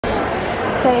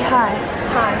Say hi.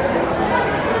 Hi.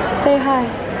 Say hi.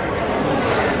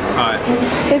 Hi.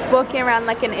 He's walking around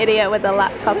like an idiot with a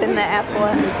laptop in the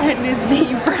airport. And his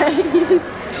V-brace.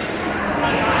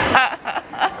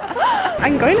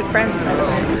 I'm going to France, by the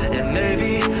way. And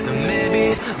maybe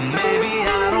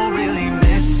I don't really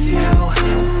miss you.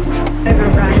 I've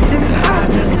arrived in I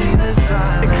just see the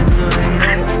silence late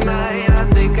at night. I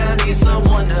think I need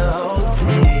someone to hold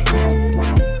me.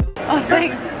 Oh,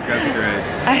 thanks. You guys are great.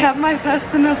 I have my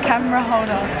personal camera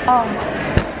holder.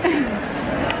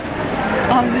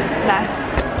 This is nice.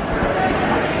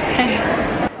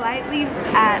 Flight leaves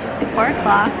at 4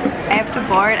 o'clock. I have to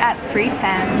board at 3:10.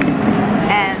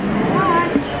 And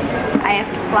I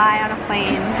have to fly on a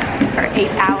plane for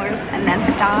 8 hours and then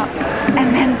stop.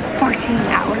 And then 14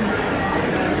 hours.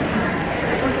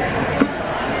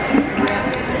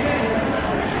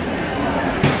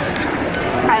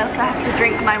 I also have to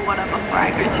drink my water before I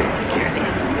go through security.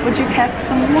 Would you care for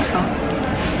some water?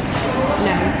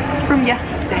 No. It's from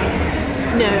yesterday.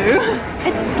 No.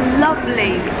 It's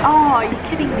lovely. Oh, are you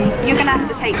kidding me? You're gonna have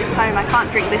to take this home. I can't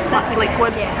drink this much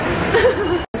liquid. Yeah.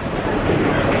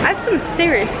 I have some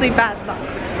seriously bad luck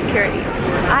with security.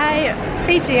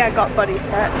 Fiji, I got body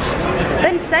searched.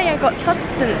 Then today I got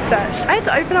substance searched. I had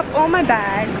to open up all my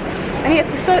bags and he had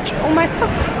to search all my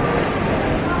stuff.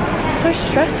 So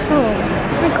stressful.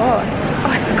 Oh my god.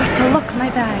 Oh, I forgot to lock my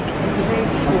bag.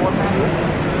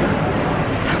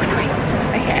 So annoying.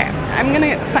 Okay, I'm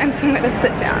gonna find somewhere to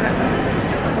sit down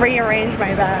and rearrange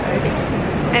my bag.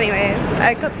 Anyways,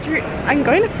 I got through. I'm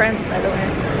going to France, by the way.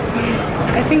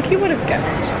 I think you would have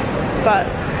guessed, but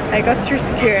I got through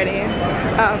security.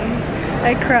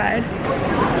 I cried.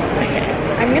 Okay,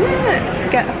 I'm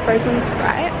gonna get a frozen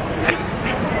Sprite,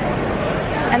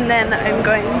 and then I'm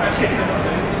going to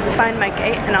find my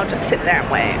gate and I'll just sit there and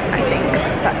wait. I think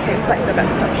that seems like the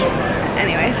best option.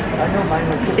 Anyways,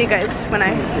 I'll see you guys when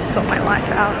I sort my life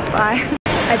out. Bye.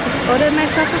 I just ordered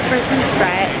myself a frozen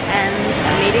Sprite and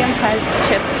a medium-sized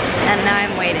chips, and now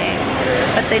I'm waiting.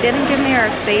 But they didn't give me a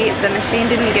receipt, the machine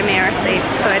didn't give me a receipt,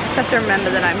 so I just have to remember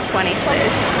that I'm 26.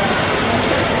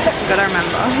 Gotta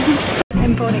remember.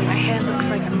 I'm boarding, my hair looks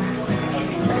like a mess.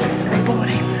 I'm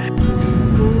boarding.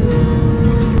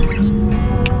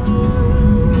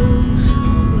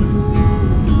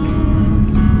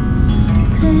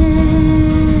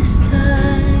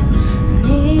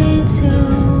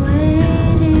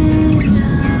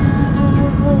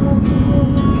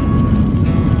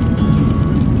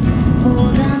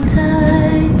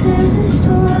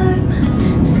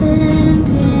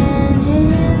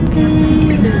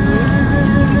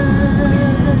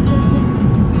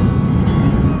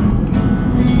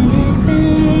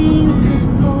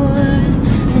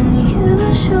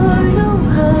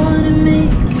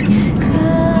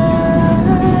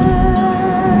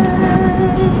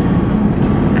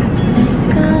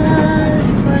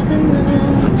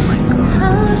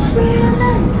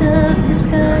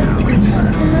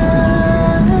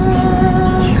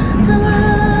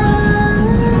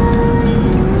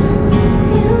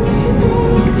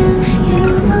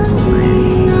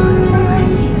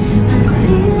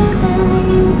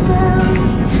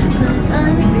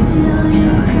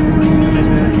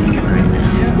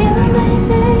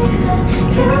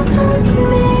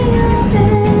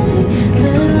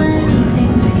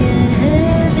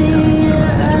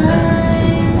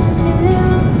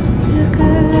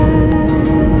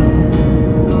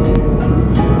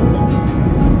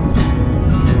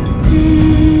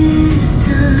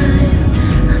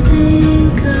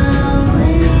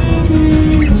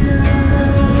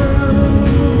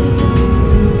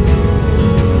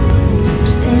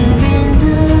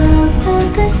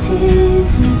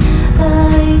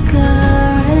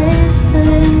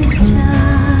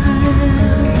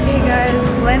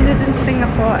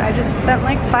 I just spent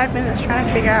like 5 minutes trying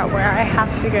to figure out where I have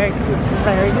to go because it's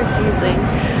very confusing,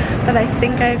 but I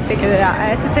think I figured it out.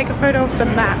 I had to take a photo of the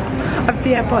map of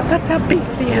the airport. That's how big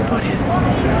the airport is.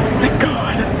 Oh my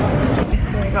god.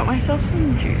 So I got myself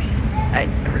some juice. I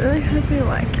really hope you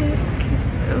like it because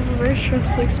it was a very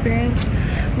stressful experience.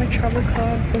 My travel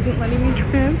card wasn't letting me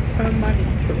transfer money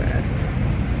to it,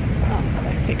 but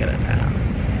I figured it out.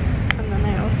 And then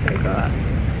I also got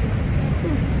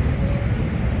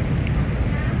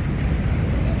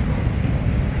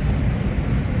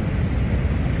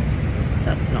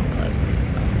that's not pleasant.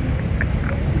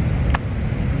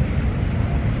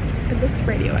 It looks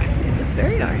radioactive. It's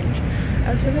very orange.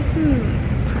 I also got some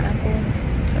pineapple,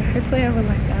 so hopefully I would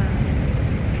like that.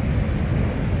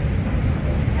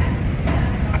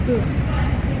 Ooh.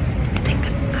 I think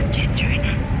this has got ginger in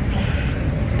it.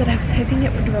 But I was hoping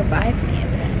it would revive me a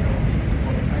bit.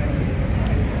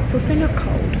 It's also not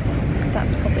cold.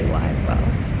 That's probably why as well.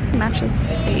 Matches the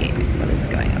seat. What is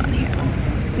going on here?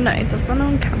 No, it doesn't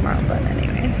on camera, but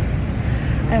anyways.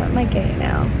 I'm at my gate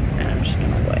now, and I'm just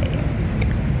gonna wait.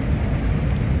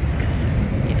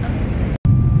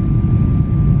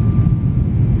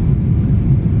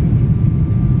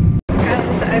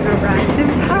 Guys, I've arrived in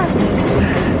Paris.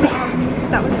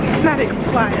 That was a dramatic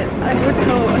flight. I will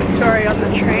tell a story on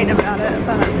the train about it,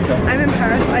 but I'm in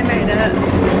Paris. I made it.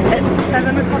 It's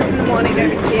 7 o'clock in the morning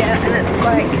over here, and it's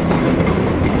like,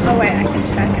 oh wait, I can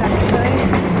check actually.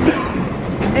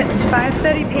 It's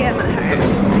 5:30 p.m. at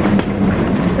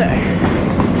home. So,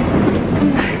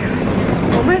 I'm like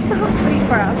almost a whole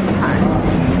 24 hours behind.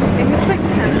 I think it's like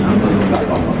 10 hours.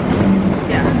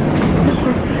 Yeah.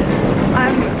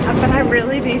 But I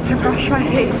really need to brush my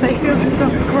teeth. They feel so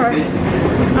gross.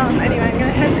 Anyway, I'm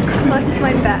gonna head to collect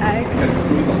my bags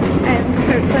and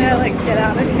hopefully I like get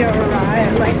out of here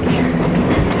alright. Like,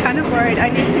 kind of worried. I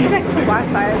need to connect to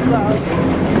Wi-Fi as well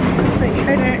to make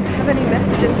sure I don't have any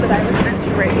messages that I was meant to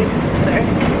read.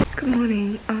 So, good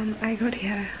morning. I got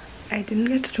here. I didn't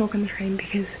get to talk on the train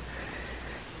because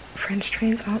French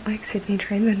trains aren't like Sydney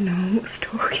trains and no one was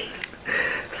talking.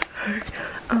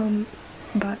 So,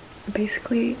 but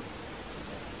basically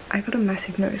I got a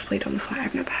massive nosebleed on the flight.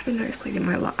 I've never had a nosebleed in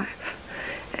my life,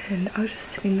 and I was just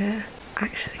sitting there.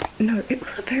 Actually, no, it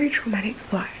was a very traumatic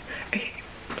flight. Okay,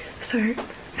 so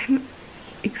I'm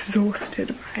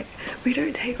exhausted, right? We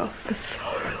don't take off for so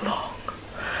long.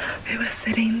 We were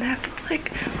sitting there for like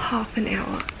half an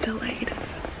hour delayed,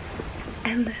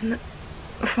 and then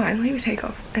finally we take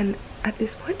off, and at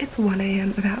this point it's 1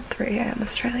 AM, about 3 AM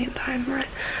Australian time, right?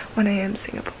 1 AM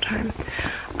Singapore time.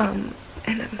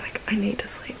 And I'm like, I need to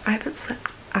sleep. I haven't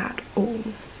slept at all.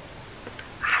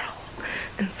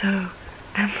 And so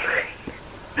I'm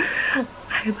like,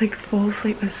 I like fall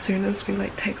asleep as soon as we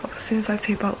like take off. As soon as I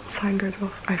see seatbelt sign goes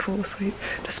off, I fall asleep,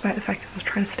 despite the fact that I was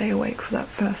trying to stay awake for that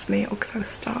first meal because I was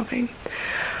starving.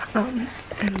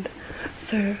 And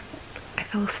so I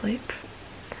fell asleep,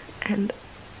 and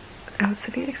I was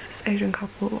sitting next to this Asian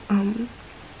couple.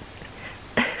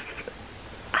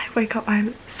 I wake up,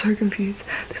 I'm so confused.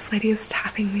 This lady is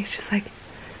tapping me. She's like,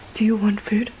 do you want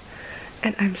food?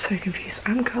 And I'm so confused.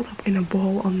 I'm curled up in a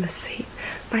ball on the seat.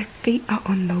 My feet are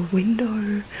on the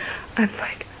window. I'm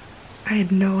like, I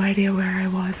had no idea where I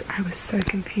was. I was so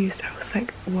confused. I was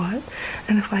like, what?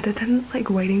 And the flight attendant's like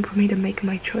waiting for me to make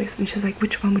my choice, and she's like,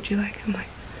 which one would you like? I'm like,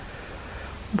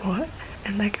 what?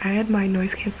 And like, I had my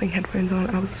noise cancelling headphones on.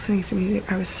 I was listening to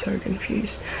music. I was so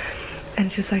confused.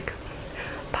 And she was like,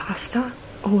 pasta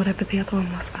or whatever the other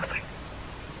one was. I was like,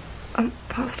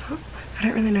 pasta? I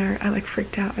don't really know. I like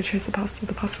freaked out. I chose the pasta.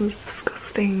 The pasta was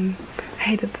disgusting. I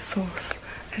hated the sauce.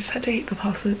 I just had to eat the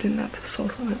pasta that didn't have the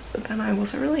sauce on it. But then I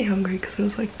wasn't really hungry because it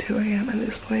was like 2 AM at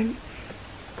this point.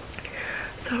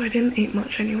 So I didn't eat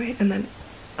much anyway. And then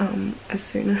as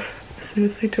soon as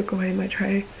they took away my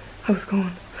tray, I was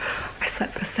gone. I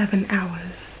slept for 7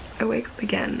 hours. I wake up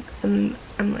again and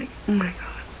I'm like, oh my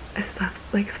god, I slept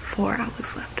like 4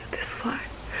 hours left of this flight.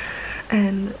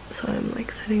 And so I'm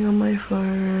like sitting on my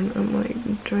phone, I'm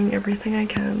like doing everything I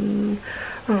can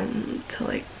to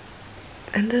like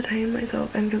entertain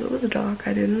myself. And because it was dark,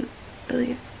 I didn't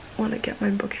really want to get my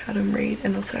book out and read,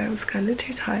 and also I was kind of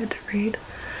too tired to read.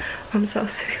 So I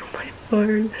was sitting on my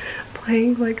phone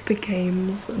playing like the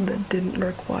games that didn't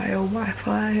require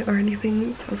Wi-Fi or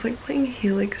anything. So I was like playing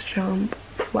Helix Jump,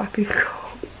 Flappy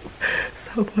Golf,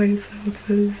 Subway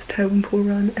Surfers, Temple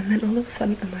Run, and then all of a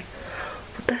sudden I'm like,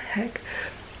 what the heck?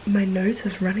 My nose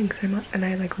is running so much, and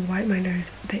I like wipe my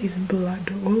nose. There is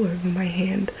blood all over my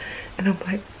hand, and I'm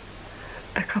like,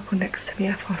 a couple next to me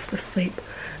are fast asleep.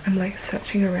 I'm like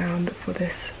searching around for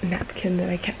this napkin that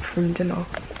I kept from dinner,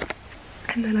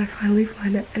 and then I finally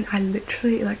find it, and I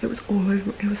literally, like, it was all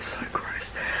over. It was so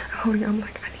gross. I'm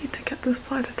like, I need to get this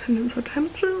flight attendant's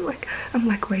attention. Like, I'm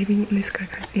like waving, and this guy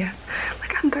goes, yes.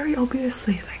 Like, I'm very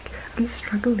obviously like, I'm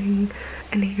struggling,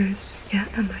 and he goes, yeah.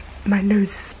 I'm like, my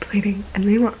nose is bleeding, and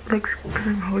meanwhile, like, because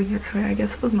I'm holding it, so I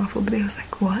guess it was muffled, but he was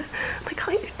like, what? I'm like,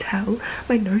 can't you tell?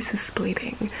 My nose is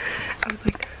bleeding. I was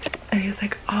like, and he was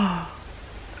like, oh,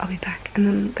 I'll be back. And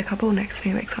then the couple next to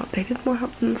me wakes up. They did more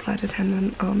help than the flight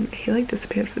attendant. He like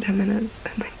disappeared for 10 minutes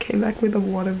and then came back with a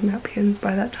wad of napkins.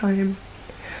 By that time,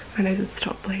 my nose had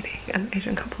stopped bleeding, and the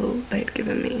Asian couple, they'd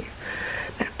given me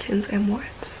napkins and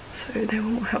wipes, so they were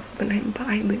more helpful than him. But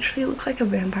I literally looked like a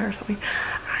vampire or something.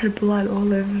 I had blood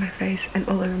all over my face and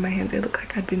all over my hands. It looked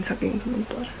like I'd been sucking someone's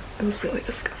blood. It was really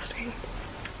disgusting.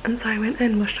 And so I went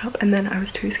and washed up, and then I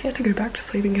was too scared to go back to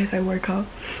sleep in case I woke up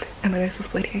and my nose was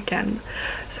bleeding again.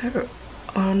 So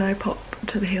on I popped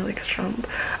to the Helix Jump,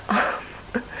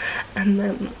 And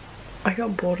then I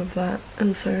got bored of that,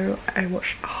 and so I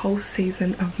watched a whole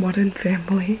season of Modern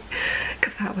Family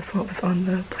because that was what was on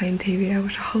the plain TV. I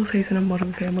watched a whole season of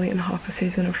Modern Family and half a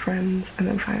season of Friends, and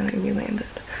then finally we landed.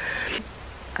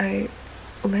 I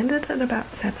landed at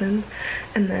about 7,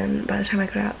 and then by the time I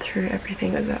got out through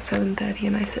everything it was about 7:30,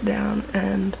 and I sit down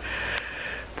and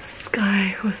this guy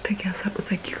who was picking us up was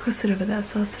like, you go sit over there.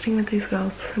 So I was sitting with these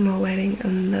girls and we're waiting,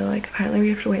 and they're like, apparently we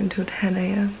have to wait until 10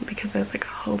 AM because there's like a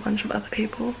whole bunch of other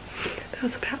people. There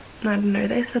was about, I don't know,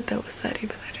 they said there was 30,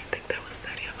 but I don't think there was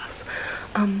 30 of us.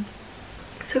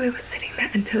 So we were sitting there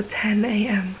until 10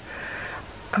 AM,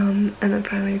 and then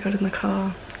finally we got in the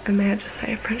car, and may I just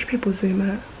say, French people zoom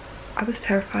it. I was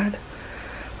terrified.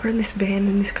 We're in this van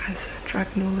and this guy's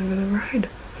driving all over the road.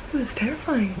 It was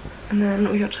terrifying. And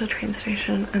then we got to the train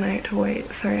station and I had to wait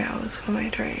 3 hours for my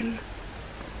train.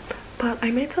 But I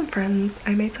made some friends.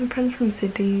 I made some friends from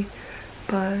Sydney,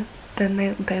 but then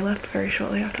they left very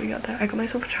shortly after we got there. I got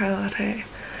myself a chai latte.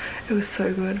 It was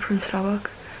so good, from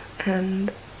Starbucks,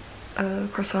 and a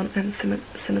croissant and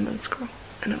cinnamon scroll,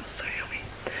 and it was so yummy.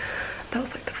 That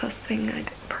was like the first thing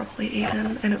I'd probably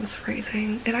eaten, and it was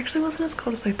freezing. It actually wasn't as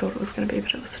cold as I thought it was going to be,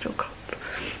 but it was still cold.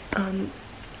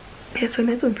 Yeah, so I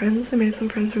made some friends. I made some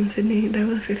friends from Sydney. They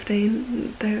were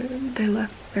 15. They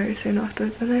left very soon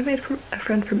afterwards, and I made a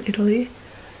friend from Italy.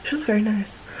 She was very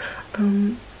nice.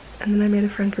 And then I made a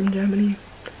friend from Germany,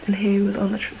 and he was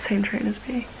on the same train as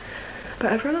me.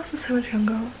 But everyone else was so much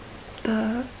younger.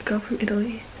 The girl from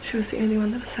Italy, she was the only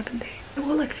one that was 17. They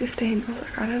were like 15. I was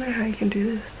like, I don't know how you can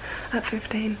do this at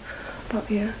 15. But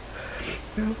yeah,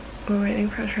 we're waiting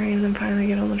for a train, and then finally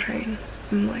get on the train,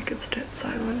 and like it's dead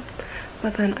silent.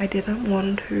 But then I didn't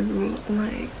want to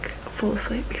like fall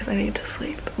asleep because I needed to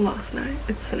sleep last night.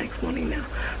 It's the next morning now,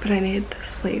 but I needed to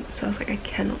sleep, so I was like, I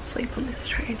cannot sleep on this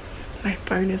train. My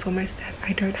phone is almost dead.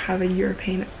 I don't have a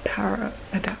European power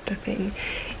adapter thing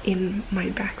in my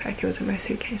backpack. It was in my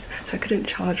suitcase, so I couldn't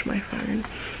charge my phone.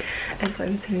 And so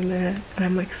I'm sitting there and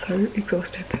I'm like so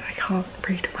exhausted that I can't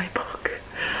read my book.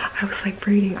 I was like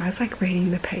reading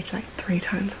the page like 3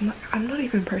 times. I'm like, I'm not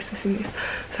even processing this.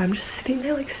 So I'm just sitting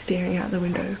there like staring out the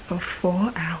window for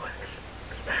 4 hours.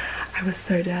 I was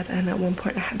so dead, and at one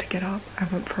point I had to get up. I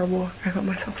went for a walk. I got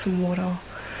myself some water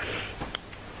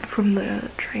from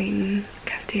the train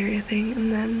cafeteria thing,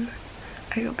 and then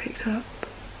I got picked up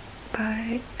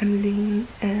by Emily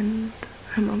and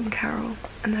her mum Carol,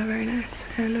 and they're very nice,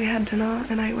 and we had dinner,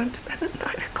 and I went to bed at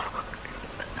 9 o'clock.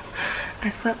 I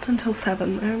slept until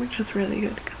 7 though, which was really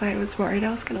good because I was worried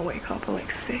I was gonna wake up at like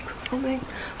 6 or something,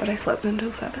 but I slept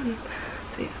until 7.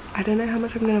 So yeah, I don't know how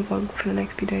much I'm gonna vlog for the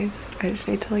next few days. I just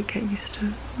need to like get used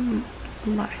to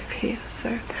life here,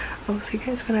 so I'll see you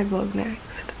guys when I vlog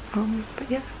next. But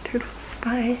yeah, toodles,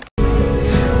 bye.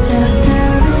 After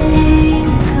rain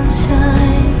comes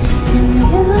shine, and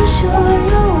you sure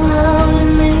know how to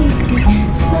make me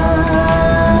smile.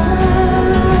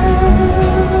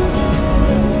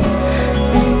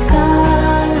 Thank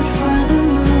God for the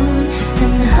moon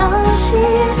and how she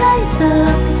lights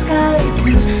up the sky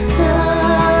too.